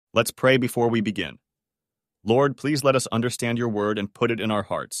Let's pray before we begin. Lord, please let us understand your word and put it in our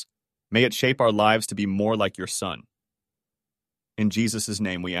hearts. May it shape our lives to be more like your Son. In Jesus'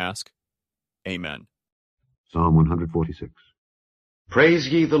 name we ask. Amen. Psalm 146. Praise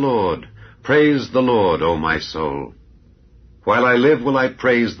ye the Lord. Praise the Lord, O my soul. While I live will I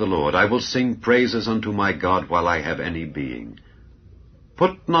praise the Lord. I will sing praises unto my God while I have any being.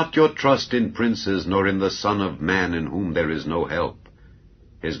 Put not your trust in princes, nor in the Son of Man, in whom there is no help.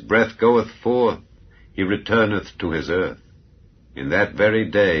 His breath goeth forth, he returneth to his earth. In that very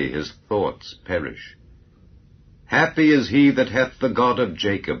day his thoughts perish. Happy is he that hath the God of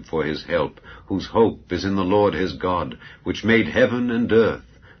Jacob for his help, whose hope is in the Lord his God, which made heaven and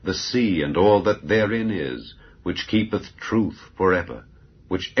earth, the sea and all that therein is, which keepeth truth forever,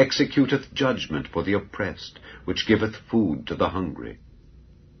 which executeth judgment for the oppressed, which giveth food to the hungry.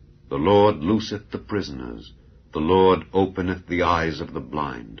 The Lord looseth the prisoners, the Lord openeth the eyes of the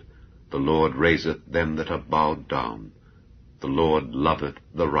blind, the Lord raiseth them that are bowed down. The Lord loveth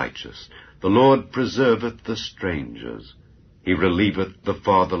the righteous, the Lord preserveth the strangers, he relieveth the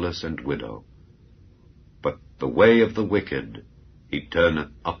fatherless and widow. But the way of the wicked he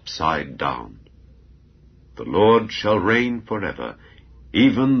turneth upside down. The Lord shall reign forever,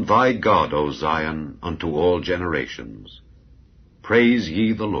 even thy God, O Zion, unto all generations. Praise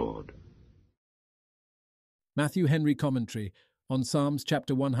ye the Lord. Matthew Henry Commentary on Psalms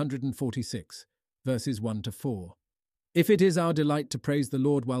chapter 146, verses 1 to 4. If it is our delight to praise the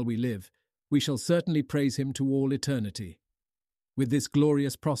Lord while we live, we shall certainly praise him to all eternity. With this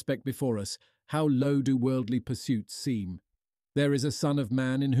glorious prospect before us, how low do worldly pursuits seem. There is a Son of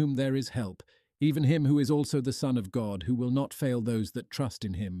Man in whom there is help, even him who is also the Son of God, who will not fail those that trust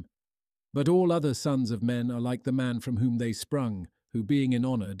in him. But all other sons of men are like the man from whom they sprung, who being in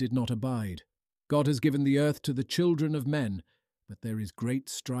honour did not abide. God has given the earth to the children of men, but there is great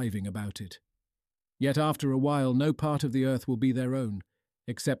striving about it. Yet after a while no part of the earth will be their own,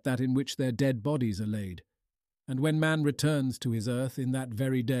 except that in which their dead bodies are laid. And when man returns to his earth in that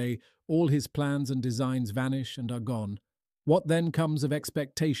very day, all his plans and designs vanish and are gone. What then comes of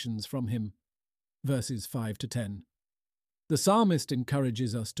expectations from him? Verses 5 to 10. The psalmist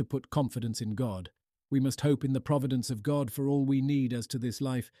encourages us to put confidence in God. We must hope in the providence of God for all we need as to this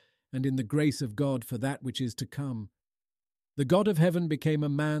life, and in the grace of God for that which is to come. The God of heaven became a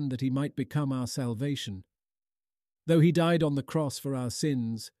man that he might become our salvation. Though he died on the cross for our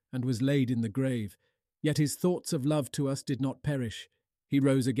sins and was laid in the grave, yet his thoughts of love to us did not perish. He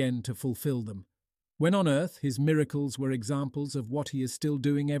rose again to fulfill them. When on earth, his miracles were examples of what he is still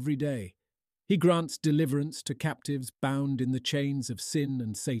doing every day. He grants deliverance to captives bound in the chains of sin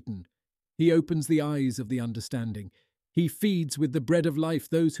and Satan. He opens the eyes of the understanding. He feeds with the bread of life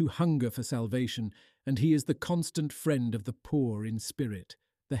those who hunger for salvation, and he is the constant friend of the poor in spirit,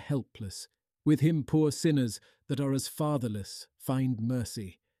 the helpless. With him poor sinners that are as fatherless find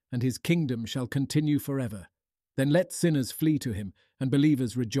mercy, and his kingdom shall continue forever. Then let sinners flee to him, and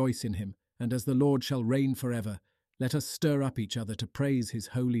believers rejoice in him, and as the Lord shall reign forever, let us stir up each other to praise his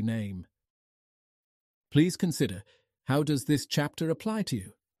holy name. Please consider, how does this chapter apply to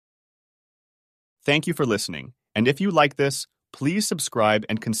you? Thank you for listening. And if you like this, please subscribe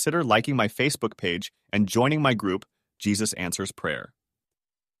and consider liking my Facebook page and joining my group, Jesus Answers Prayer.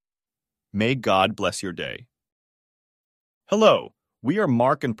 May God bless your day. Hello, we are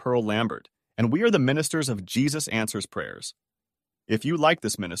Mark and Pearl Lambert, and we are the ministers of Jesus Answers Prayers. If you like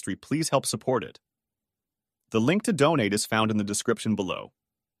this ministry, please help support it. The link to donate is found in the description below.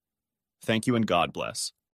 Thank you and God bless.